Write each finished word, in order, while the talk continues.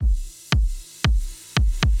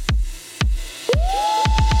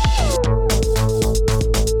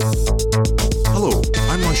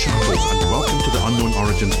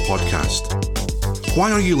Origins podcast.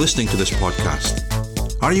 Why are you listening to this podcast?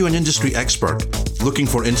 Are you an industry expert looking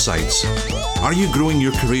for insights? Are you growing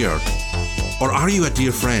your career? Or are you a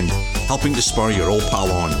dear friend helping to spur your old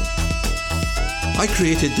pal on? I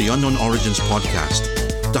created the Unknown Origins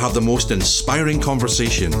podcast to have the most inspiring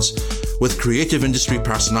conversations with creative industry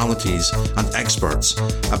personalities and experts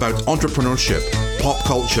about entrepreneurship, pop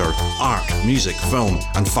culture, art, music, film,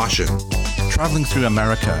 and fashion. Travelling through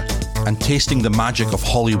America and tasting the magic of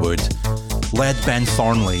Hollywood led Ben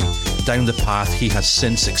Thornley down the path he has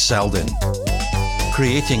since excelled in,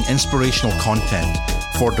 creating inspirational content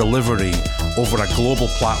for delivery over a global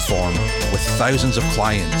platform with thousands of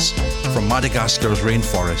clients from Madagascar's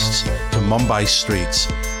rainforests to Mumbai's streets,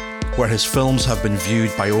 where his films have been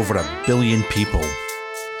viewed by over 1 billion people.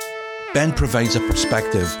 Ben provides a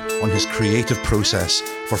perspective on his creative process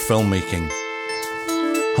for filmmaking.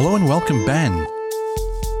 Hello and welcome, Ben.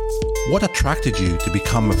 What attracted you to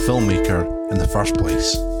become a filmmaker in the first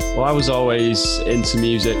place? Well, I was always into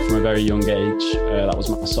music from a very young age. That was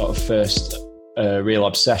my sort of first real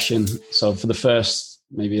obsession. So for the first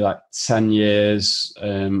maybe like 10 years,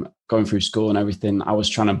 going through school and everything, I was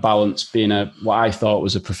trying to balance being what I thought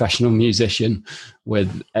was a professional musician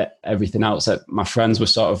with everything else. That my friends were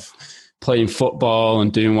sort of playing football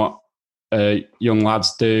and doing what young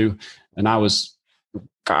lads do. And I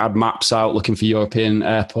had maps out looking for European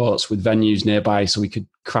airports with venues nearby so we could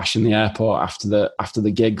crash in the airport after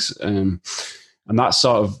the gigs. And that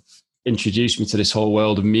sort of introduced me to this whole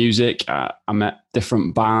world of music. I met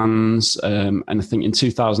different bands. And I think in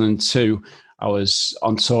 2002, I was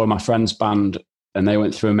on tour with my friend's band and they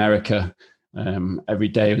went through America. Every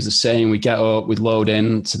day it was the same. We'd get up, we'd load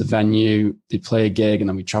in to the venue, they'd play a gig, and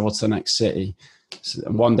then we'd travel to the next city. So,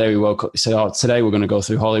 and one day we woke up, we said, today we're going to go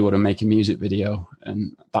through Hollywood and make a music video.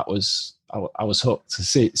 And that was, I was hooked to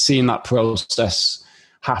seeing that process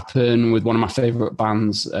happen with one of my favorite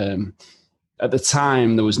bands. At the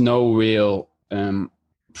time, there was no real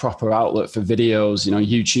proper outlet for videos. You know,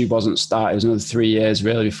 YouTube wasn't started. It was another 3 years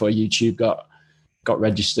really before YouTube got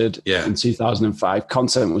registered in 2005.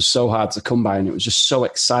 Content was so hard to come by, and it was just so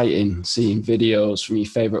exciting seeing videos from your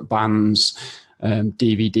favorite bands,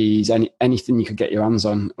 DVDs, anything you could get your hands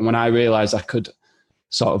on. And when I realized I could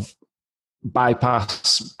sort of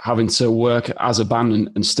bypass having to work as a band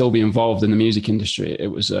and still be involved in the music industry, it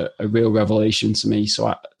was a real revelation to me.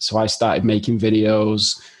 So I started making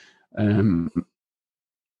videos. I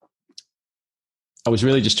was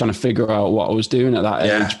really just trying to figure out what I was doing at that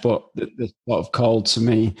age, but the sort of called to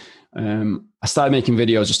me. I started making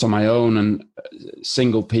videos just on my own and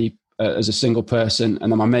as a single person,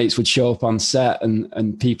 and then my mates would show up on set,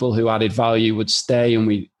 and people who added value would stay, and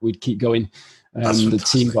we'd keep going. The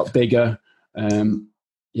team got bigger. And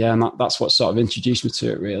that's what sort of introduced me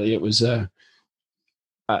to it. Really, it was.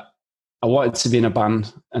 I wanted to be in a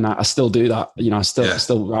band, and I still do that. You know, I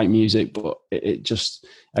still write music, but it just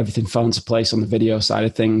everything fell into place on the video side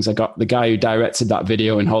of things. I got the guy who directed that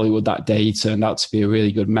video in Hollywood that day. He turned out to be a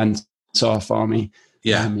really good mentor for me.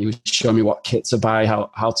 Yeah, he was showing me what kit to buy,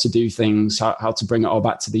 how to do things, how to bring it all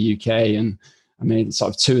back to the UK, and I made sort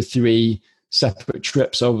of 2 or 3 separate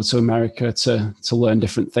trips over to America to learn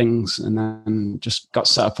different things, and then just got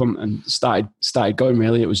set up and started going.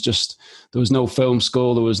 Really, it was just there was no film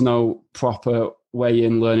school, there was no proper way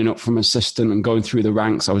in learning up from assistant and going through the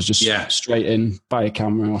ranks. I was just straight in, buy a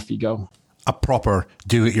camera, off you go. A proper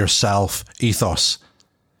do-it-yourself ethos.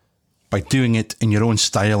 By doing it in your own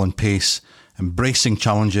style and pace, embracing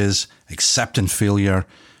challenges, accepting failure,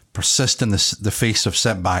 persist in the face of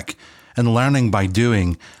setback, and learning by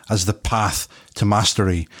doing as the path to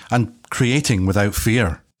mastery, and creating without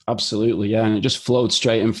fear. Absolutely, yeah. And it just flowed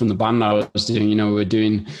straight in from the band I was doing. You know, we were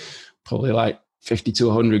doing probably like 50 to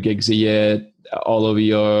 100 gigs a year all over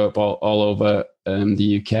Europe, all over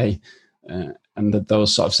the UK. And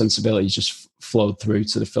those sort of sensibilities just flowed through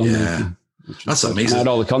to the filmmaking. Yeah, that's amazing. I had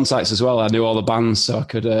all the contacts as well. I knew all the bands, so I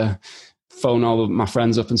could phone all of my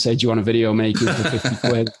friends up and say, do you want a video making for 50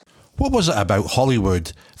 quid? What was it about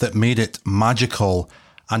Hollywood that made it magical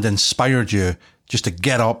and inspired you just to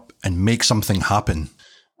get up and make something happen?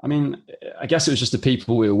 I mean, I guess it was just the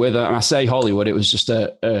people we were with. And I say Hollywood, it was just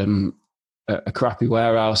a crappy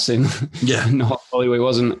warehouse in North Hollywood.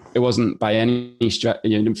 It wasn't by any stretch.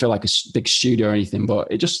 You know, it didn't feel like a big studio or anything, but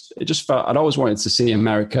it just felt. I'd always wanted to see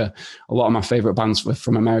America. A lot of my favorite bands were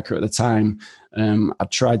from America at the time. I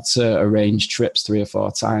tried to arrange trips 3 or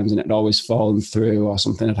 4 times, and it had always fallen through or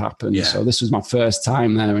something had happened. Yeah. So this was my first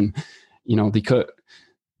time there, and you know,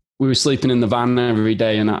 we were sleeping in the van every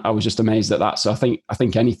day, and I was just amazed at that. So I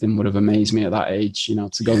think anything would have amazed me at that age, you know,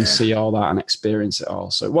 to go and see all that and experience it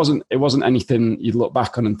all. So it wasn't anything you'd look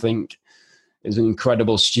back on and think it was an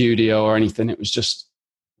incredible studio or anything. It was just,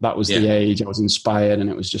 that was the age I was inspired,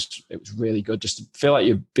 and it was really good just to feel like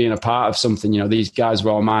you're being a part of something. You know, these guys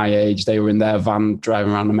were all my age. They were in their van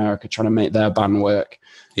driving around America trying to make their band work.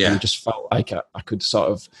 Yeah. And it just felt like I could sort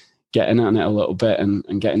of get in on it a little bit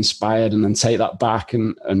and get inspired, and then take that back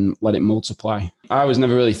and let it multiply. I was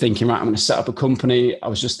never really thinking, right, I'm going to set up a company. I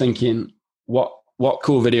was just thinking, what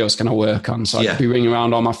cool videos can I work on? So I could be ringing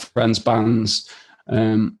around all my friends' bands.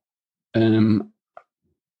 It'll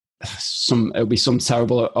be some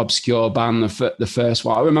terrible obscure band, the first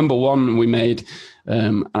one. I remember one we made,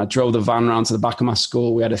 I drove the van around to the back of my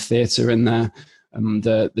school. We had a theatre in there, and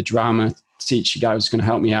the drama teacher guy was going to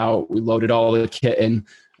help me out. We loaded all the kit in,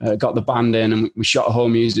 got the band in, and we shot a whole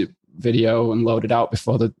music video and loaded out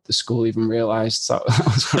before the school even realised. So that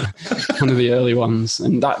was one of the early ones.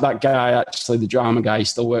 And that guy, actually, the drama guy, he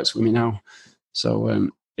still works with me now. So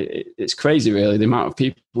it's crazy, really, the amount of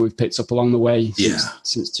people we've picked up along the way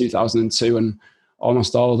since 2002, and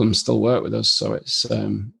almost all of them still work with us. So it's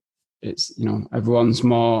you know, everyone's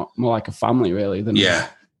more like a family, really, than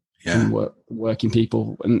working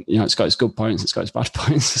people. And you know, it's got its good points, it's got its bad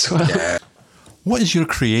points as well. Yeah. What is your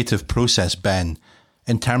creative process, Ben,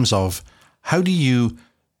 in terms of how do you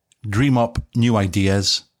dream up new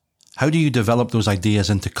ideas? How do you develop those ideas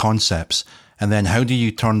into concepts? And then how do you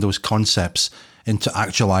turn those concepts into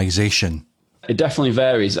actualization? It definitely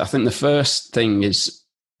varies. I think the first thing is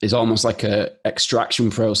almost like a extraction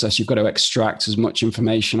process. You've got to extract as much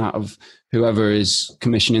information out of whoever is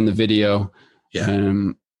commissioning the video. Yeah.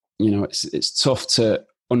 You know, it's tough to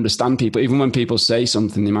understand people. Even when people say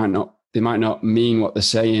something, they might not mean what they're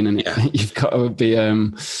saying, and you've got to be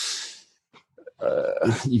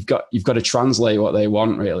you've got to translate what they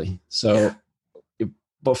want, really. So,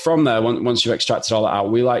 but from there, once you've extracted all that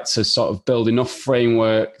out, we like to sort of build enough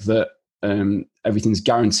framework that everything's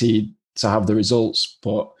guaranteed to have the results,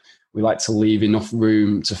 but we like to leave enough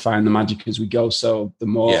room to find the magic as we go. So the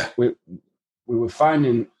more we were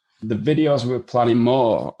finding the videos we were planning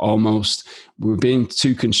more, almost we were being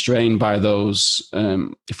too constrained by those.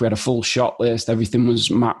 If we had a full shot list, everything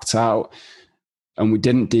was mapped out, and we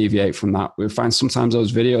didn't deviate from that. We would find sometimes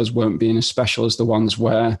those videos weren't being as special as the ones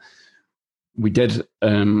where we did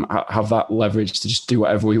have that leverage to just do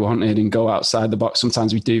whatever we wanted and go outside the box.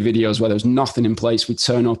 Sometimes we do videos where there's nothing in place. We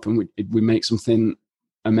turn up and we make something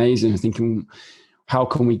amazing, thinking, how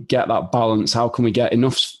can we get that balance? How can we get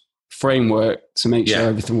enough framework to make sure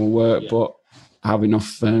everything will work, but have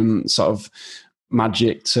enough sort of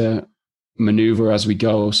magic to maneuver as we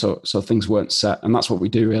go, so things weren't set. And that's what we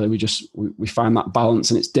do, really. We find that balance,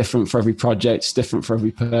 and it's different for every project, it's different for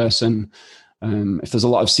every person. If there's a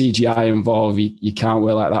lot of CGI involved, you can't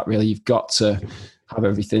work like that, really. You've got to have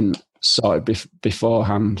everything sorted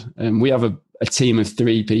beforehand. We have a team of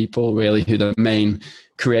 3 people, really, who are the main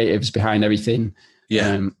creatives behind everything.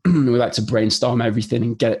 Yeah. We like to brainstorm everything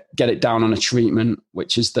and get it down on a treatment,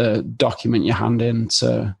 which is the document you hand in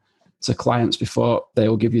to clients before they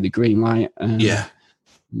will give you the green light.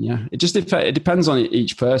 It just it depends on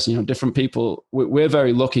each person. You know, different people. We're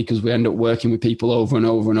very lucky because we end up working with people over and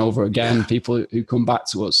over and over again. People who come back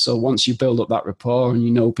to us. So once you build up that rapport and you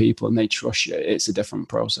know people and they trust you, it's a different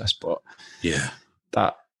process. But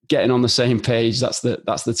that getting on the same page, that's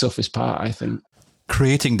the toughest part, I think.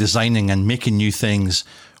 Creating, designing and making new things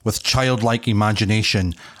with childlike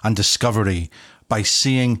imagination and discovery, by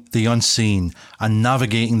seeing the unseen and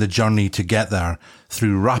navigating the journey to get there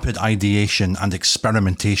through rapid ideation and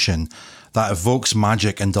experimentation that evokes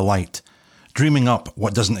magic and delight, dreaming up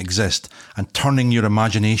what doesn't exist and turning your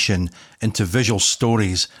imagination into visual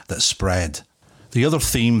stories that spread. The other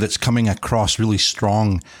theme that's coming across really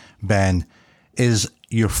strong, Ben, is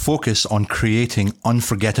your focus on creating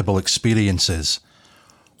unforgettable experiences.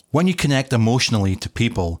 When you connect emotionally to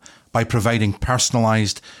people by providing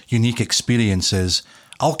personalized, unique experiences,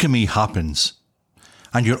 alchemy happens,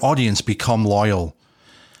 and your audience become loyal.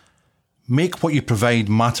 Make what you provide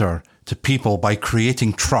matter to people by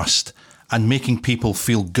creating trust and making people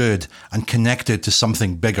feel good and connected to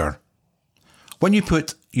something bigger. When you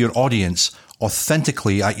put your audience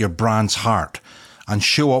authentically at your brand's heart and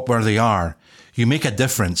show up where they are, you make a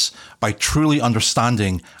difference by truly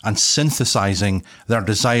understanding and synthesizing their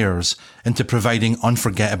desires into providing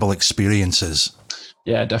unforgettable experiences.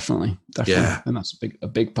 Yeah, definitely. Yeah. And that's a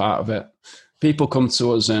big part of it. People come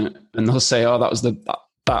to us and they'll say, "Oh,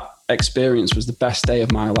 that experience was the best day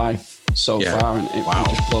of my life so far," and it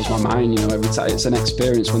just blows my mind. You know, every time it's an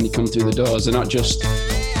experience when you come through the doors. They're not just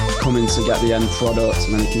coming to get the end product,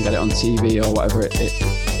 and then you can get it on TV or whatever.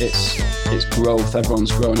 It's growth.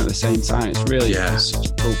 Everyone's growing at the same time. It's really it's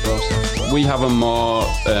such a cool process. We have a more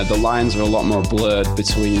the lines are a lot more blurred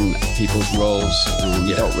between people's roles, and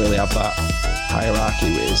we don't really have that hierarchy.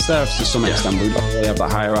 It's there to some extent, but we don't really have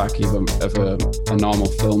that hierarchy of a normal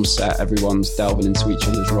film set. Everyone's delving into each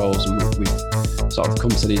other's roles, and we've sort of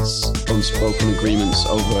come to these unspoken agreements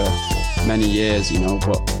over many years,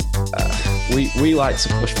 but we like to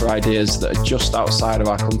push for ideas that are just outside of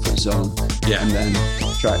our comfort zone, and then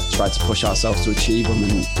try to push ourselves to achieve them.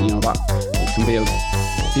 And that it can be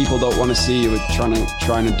people don't want to see you trying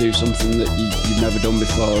to do something that you've never done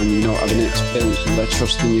before, and you don't have any experience, and they're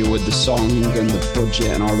trusting you with the song and the budget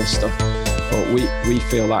and all this stuff. But we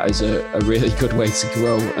feel that is a really good way to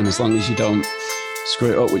grow, and as long as you don't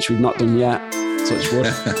screw it up, which we've not done yet, touch wood,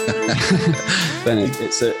 then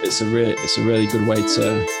it's a really good way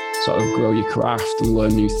to sort of grow your craft and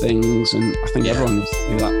learn new things. And I think everyone needs to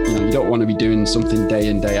do that. You don't want to be doing something day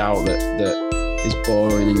in, day out that is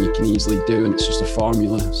boring and you can easily do, and it's just a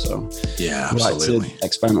formula. So yeah, we like to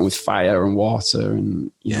experiment with fire and water,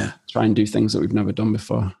 and try and do things that we've never done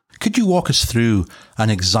before. Could you walk us through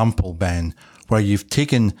an example, Ben, where you've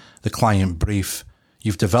taken the client brief,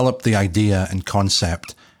 you've developed the idea and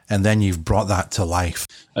concept, and then you've brought that to life?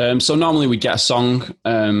 So normally we get a song,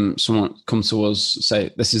 someone come to us,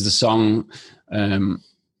 say, this is the song,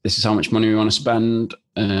 this is how much money we want to spend,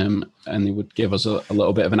 and they would give us a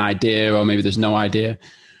little bit of an idea, or maybe there's no idea.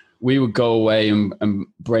 We would go away and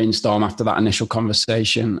brainstorm after that initial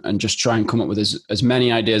conversation and just try and come up with as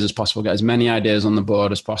many ideas as possible, get as many ideas on the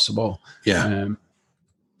board as possible. And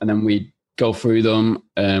then we go through them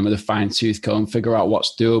with a fine-tooth comb, figure out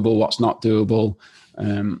what's doable, what's not doable,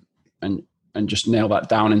 and just nail that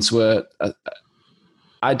down into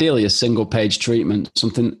ideally a single page treatment.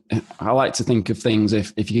 Something I like to think of things,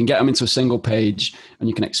 if you can get them into a single page and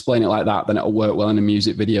you can explain it like that, then it'll work well in a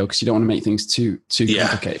music video, because you don't want to make things too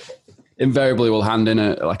complicated. Invariably we'll hand in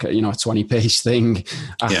a 20-page thing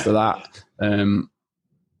after that, and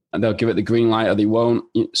they'll give it the green light or they won't.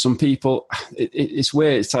 Some people, it's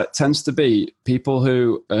weird. It tends to be people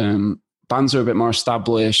who bands are a bit more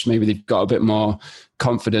established, maybe they've got a bit more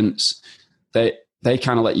confidence, they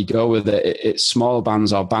kind of let you go with it. It's small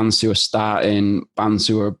bands or bands who are starting, bands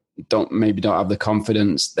who don't have the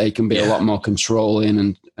confidence. They can be a lot more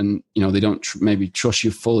controlling, and they don't maybe trust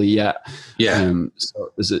you fully yet.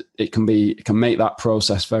 So it can make that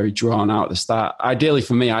process very drawn out at the start. Ideally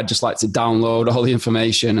for me, I'd just like to download all the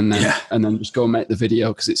information and then just go and make the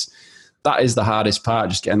video, because that is the hardest part,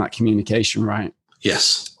 just getting that communication right.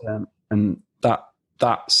 And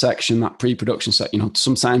that section, that pre-production set,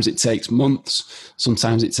 sometimes it takes months,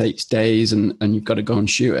 someties it takes days, and you've got to go and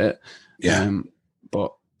shoot it.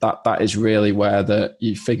 But that is really where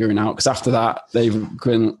you're figuring out, because after that, they've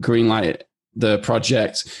green light the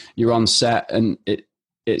project, you're on set, and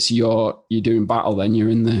you're doing battle, then you're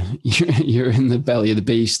in the belly of the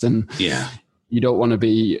beast, and you don't want to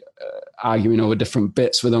be arguing over different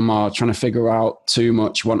bits with them or trying to figure out too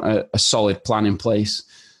much. You want a solid plan in place.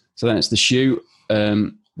 So then it's the shoot,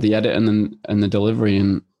 the edit, and the delivery,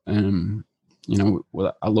 and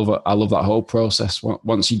I love that whole process.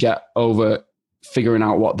 Once you get over figuring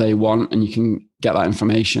out what they want and you can get that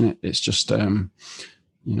information, it's just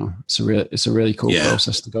it's a really cool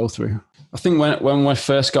process to go through. I think when we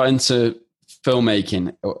first got into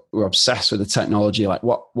filmmaking, we're obsessed with the technology. Like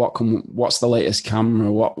what's the latest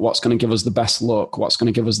camera? What's going to give us the best look? What's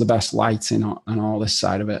going to give us the best lighting, and all this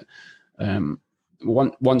side of it.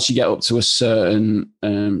 Once you get up to a certain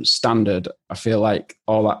standard, I feel like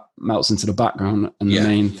all that melts into the background, and the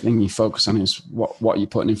main thing you focus on is what you're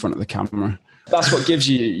putting in front of the camera. That's what gives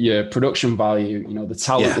you your production value. The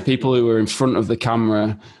talent, the people who are in front of the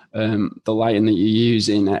camera, the lighting that you're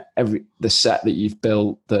using, the set that you've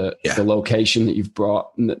built, the location that you've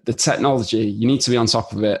brought, and the technology. You need to be on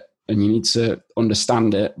top of it, and you need to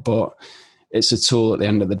understand it. But it's a tool at the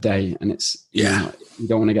end of the day, and it's you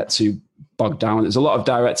don't want to get too bogged down. There's a lot of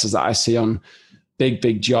directors that I see on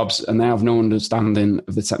big jobs, and they have no understanding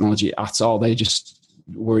of the technology at all. They just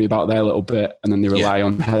worry about their little bit, and then they rely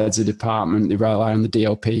on heads of department, they rely on the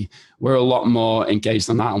DOP. We're a lot more engaged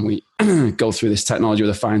on that, and we go through this technology with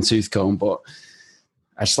a fine-tooth comb, but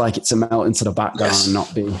I just like it to melt into the background and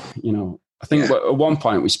not be, I think at one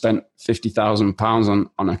point we spent £50,000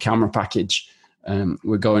 on a camera package.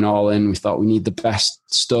 We're going all in. We thought we need the best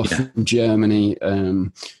stuff from Germany. We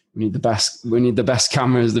need the best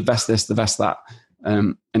cameras, the best this, the best that.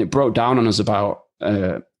 And it broke down on us about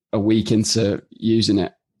a week into using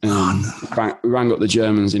it. We rang up the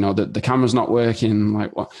Germans, the camera's not working.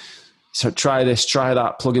 Like, what? So try this, try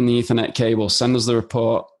that, plug in the Ethernet cable, send us the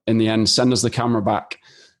report. In the end, send us the camera back.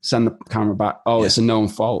 Send the camera back. Oh, it's a known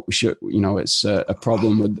fault. We should, it's a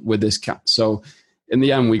problem with this cat. So in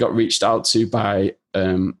the end, we got reached out to by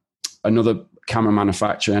another camera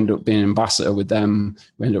manufacturer. Ended up being an ambassador with them.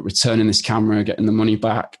 We ended up returning this camera, getting the money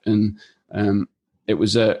back, and it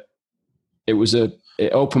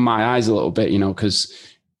opened my eyes a little bit, because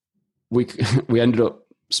we ended up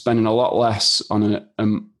spending a lot less on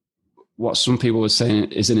what some people were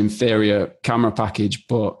saying is an inferior camera package,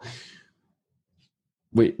 but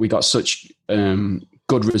we got such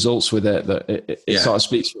good results with it that it sort of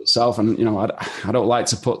speaks for itself. And I don't like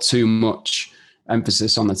to put too much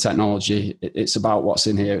emphasis on the technology. It's about what's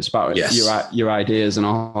in here. It's about your ideas and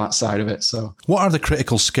all that side of it. So, what are the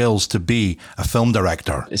critical skills to be a film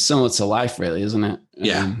director? It's similar to life, really, isn't it?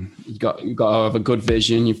 Yeah. You've got to have a good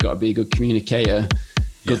vision. You've got to be a good communicator,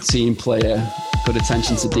 good team player, good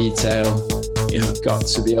attention to detail. You've got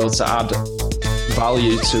to be able to add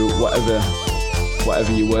value to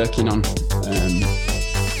whatever you're working on.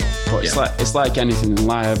 But it's like anything in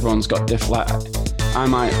life. Everyone's got different. I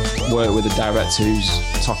might work with a director who's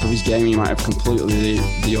top of his game. He might have completely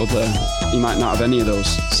the other. He might not have any of those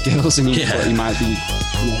skills, but he might be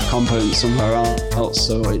competent somewhere else.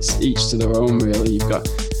 So it's each to their own, really. You've got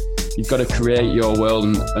to create your world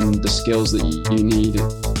and the skills that you need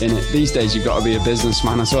in it. These days, you've got to be a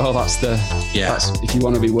businessman as well. That's if you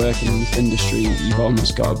want to be working in this industry, you've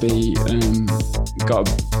almost got to be got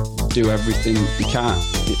to do everything. You can't.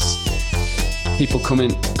 It's people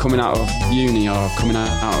coming out of uni or coming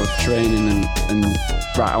out of training and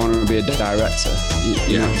right, I want to be a director.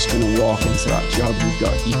 You're not just going to walk into that job.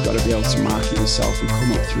 You've got to be able to market yourself and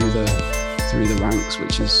come up through the ranks,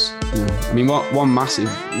 which is, one massive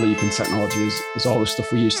leap in technology is all the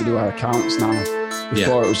stuff we used to do our accounts now.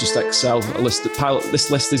 Before it was just Excel, a list of pilot, this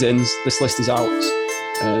list is ins, this list is outs,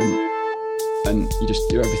 and you just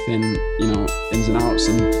do everything, ins and outs.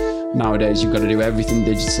 And nowadays you've got to do everything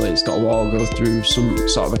digitally. It's got to all go through some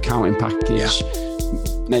sort of accounting package,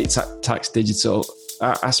 make tax digital.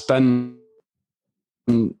 I spend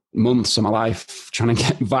months of my life trying to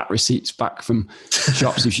get VAT receipts back from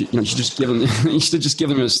shops. You should just give them. You should just give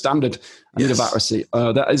them a standard. I need a VAT receipt.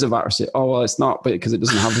 That is a VAT receipt. Oh well, it's not, because it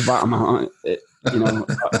doesn't have the VAT amount on it.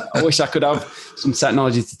 I wish I could have some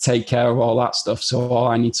technology to take care of all that stuff. So all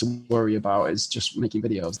I need to worry about is just making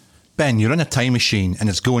videos. Ben, you're in a time machine and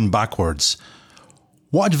it's going backwards.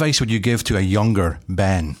 What advice would you give to a younger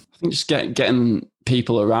Ben? I think just getting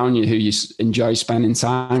people around you who you enjoy spending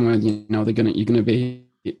time with. You're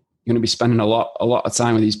going to be spending a lot of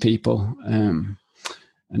time with these people, and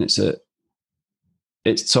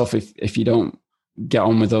it's tough if you don't get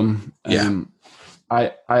on with them.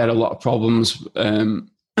 I had a lot of problems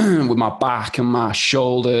with my back and my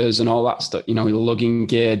shoulders and all that stuff. Lugging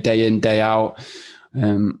gear day in, day out.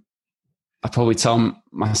 I probably tell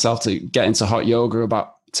myself to get into hot yoga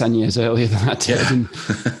about 10 years earlier than I did and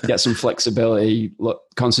get some flexibility,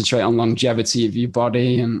 concentrate on longevity of your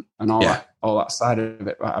body and all that side of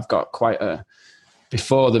it. I've got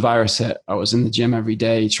before the virus hit, I was in the gym every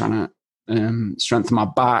day trying to strengthen my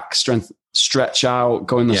back, stretch out,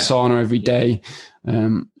 go in the sauna every day.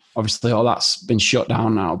 Obviously all that's been shut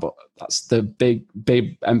down now, but that's the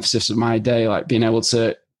big emphasis of my day, like being able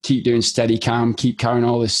to keep doing Steadicam, keep carrying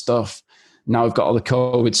all this stuff. Now we've got all the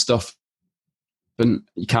COVID stuff and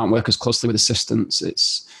you can't work as closely with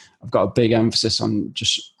assistants. I've got a big emphasis on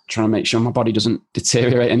just trying to make sure my body doesn't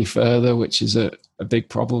deteriorate any further, which is a big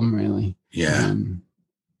problem, really.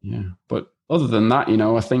 But other than that,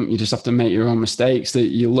 I think you just have to make your own mistakes. That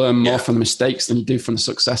you learn more from the mistakes than you do from the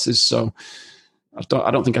successes. So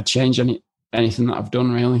I don't think I'd change anything that I've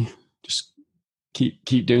done, really. Just keep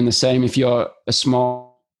doing the same. If you're a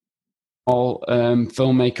small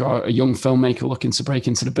filmmaker or a young filmmaker looking to break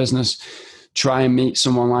into the business, try and meet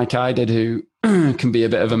someone like I did who can be a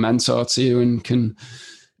bit of a mentor to you and can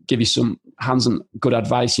give you some hands-on good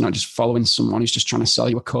advice. You're not just following someone who's just trying to sell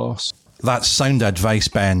you a course. That's sound advice,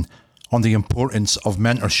 Ben, on the importance of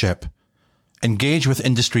mentorship. Engage with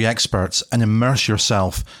industry experts and immerse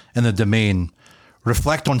yourself in the domain.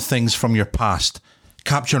 Reflect on things from your past.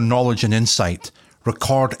 Capture knowledge and insight.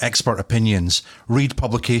 Record expert opinions. Read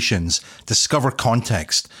publications. Discover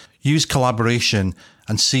context. Use collaboration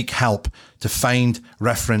and seek help to find,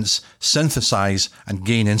 reference, synthesize, and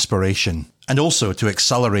gain inspiration. And also to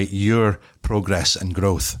accelerate your progress and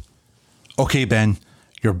growth. Okay, Ben,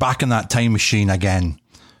 you're back in that time machine again,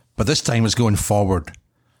 but this time it's going forward.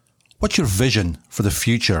 What's your vision for the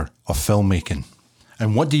future of filmmaking?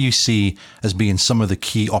 And what do you see as being some of the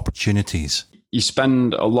key opportunities? you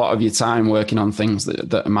spend a lot of your time working on things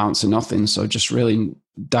that amount to nothing. So just really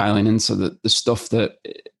dialing into the stuff that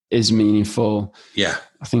is meaningful. Yeah.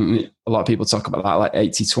 I think a lot of people talk about that, like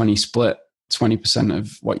 80-20 split. 20%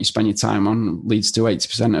 of what you spend your time on leads to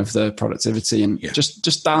 80% of the productivity. And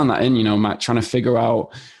just dialing that in, Matt, trying to figure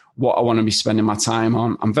out what I want to be spending my time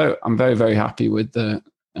on. I'm very, very happy with the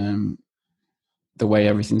way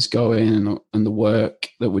everything's going and the work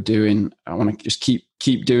that we're doing. I want to just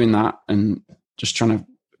keep doing that and just trying to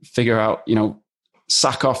figure out,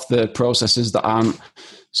 sack off the processes that aren't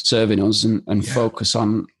serving us and focus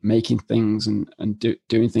on making things and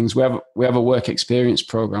doing things. We have a work experience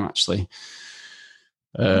program actually,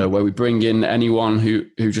 where we bring in anyone who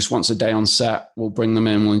just wants a day on set. We'll bring them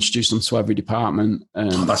in. We'll introduce them to every department.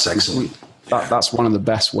 That's excellent. That's one of the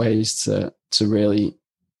best ways to really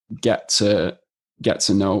get to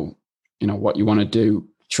know, what you want to do.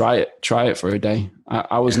 Try it for a day.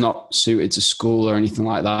 I was not suited to school or anything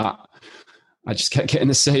like that. I just kept getting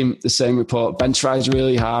the same report. Ben tries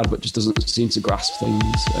really hard, but just doesn't seem to grasp things.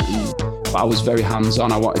 But I was very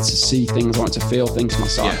hands-on. I wanted to see things. I wanted to feel things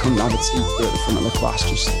myself. I couldn't have a teacher at the front of the class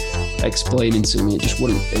just explaining to me. It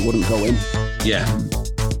wouldn't go in. Yeah.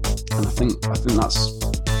 And I think that's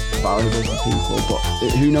valuable for people.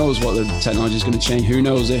 But who knows what the technology is going to change? Who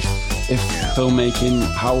knows if filmmaking,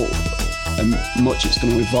 how much it's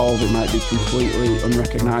going to evolve. It might be completely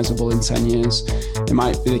unrecognizable in 10 years. It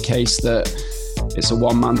might be the case that it's a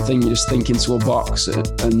one-man thing. You just think into a box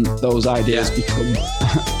and those ideas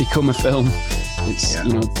become a film. It's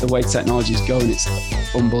the way technology is going, it's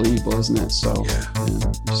unbelievable, isn't it? So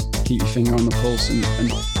just keep your finger on the pulse and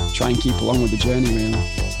try and keep along with the journey, really.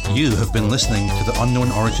 You have been listening to the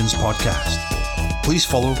Unknown Origins podcast. Please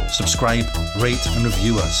follow, subscribe, rate and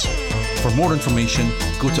review us. For more information,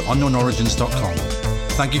 go to unknownorigins.com.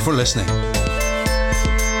 Thank you for listening.